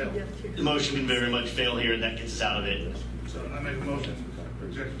 The motion can very much fail here, and that gets us out of it. So I make a motion for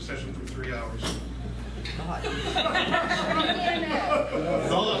executive session for 3 hours.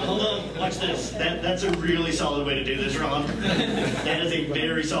 Hold on, watch this. That's a really solid way to do this, Ron. That is a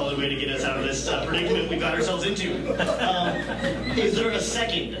very solid way to get us out of this predicament we got ourselves into. Is there a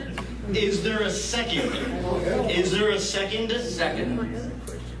second? Is there a second? Is there a second? Second.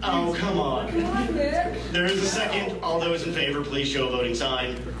 Oh, come on. There is a second. All those in favor, please show a voting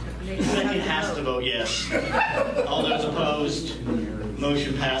sign. The second has to vote yes. All those opposed,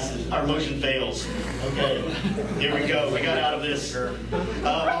 motion passes. Our motion fails. Okay, here we go. We got out of this.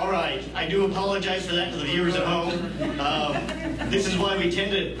 All right. I do apologize for that to the viewers at home. This is why we tend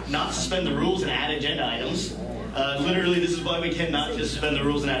to not suspend the rules and add agenda items. Literally, this is why we tend not to suspend the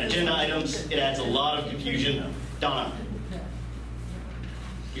rules and add agenda items. It adds a lot of confusion. Donna,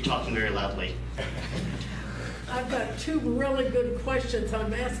 you're talking very loudly. I've got 2 really good questions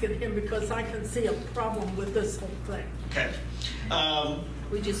I'm asking him because I can see a problem with this whole thing. Okay.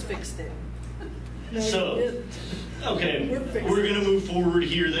 We just fixed it. So, okay, we're going to move forward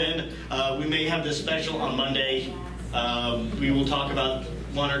here then. We may have this special on Monday. We will talk about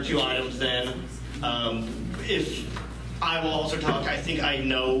 1 or 2 items then. If I will also talk, I think I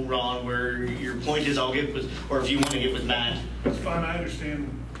know, Ron, where your point is. I'll get with, or if you want to get with Matt. It's fine, I understand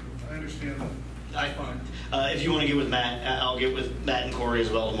that. Fine. If you want to get with Matt, I'll get with Matt and Corey as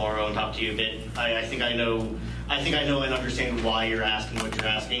well tomorrow and talk to you a bit. I think I know and understand why you're asking what you're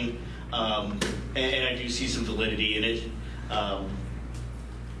asking, and I do see some validity in it.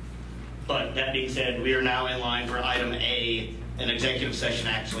 But that being said, we are now in line for item A, an executive session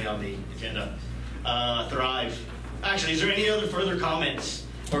actually on the agenda. Thrive. Actually, is there any other further comments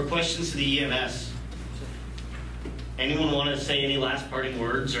or questions to the EMS? Anyone want to say any last parting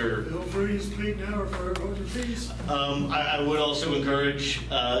words or? Feel free to speak now or for hold your peace. I would also encourage,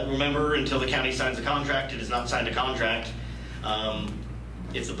 remember, until the county signs a contract, it is not signed a contract.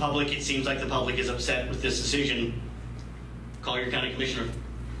 If the public, it seems like the public is upset with this decision, call your county commissioner.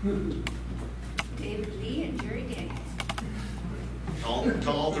 David Lee and Jerry Daniels. Call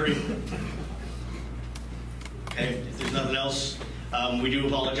all 3. Okay, if there's nothing else, we do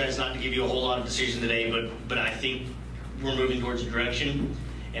apologize not to give you a whole lot of decision today, but I think we're moving towards a direction,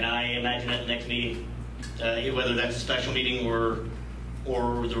 and I imagine at the next meeting, whether that's a special meeting or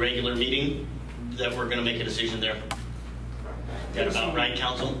the regular meeting, that we're going to make a decision there. Is that about right,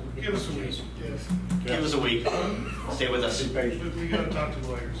 council? Give us a week. Yes. Give us a week. Stay with us. We got to talk to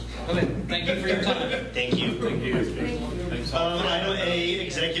lawyers. Okay, thank you for your time. Thank you. Thank you. Item A,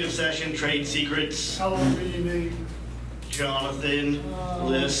 executive session, trade secrets. How long do you need? Jonathan,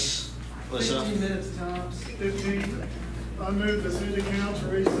 Liz, Alyssa. 15 minutes tops. 15. I move the city council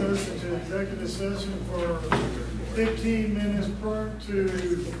recess into executive session for 15 minutes prior to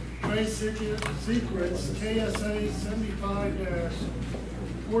trade secrets KSA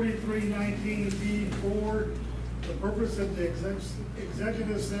 75-4319B4. The purpose of the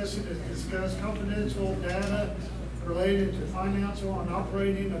executive session is to discuss confidential data related to financial and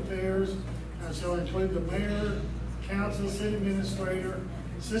operating affairs and shall include the mayor, council, city administrator,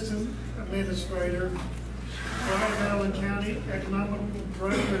 assistant administrator, Allen County Economic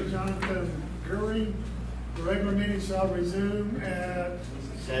Director Jonathan Gurry. The regular meeting shall resume at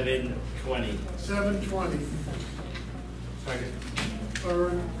 7:20. 7:20. Second.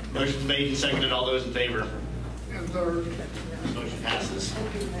 Third. Motion made and seconded. All those in favor? And third. Motion passes.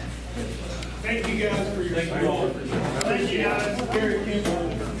 Thank you guys for your support. Thank you guys.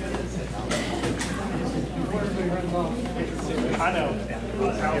 I know.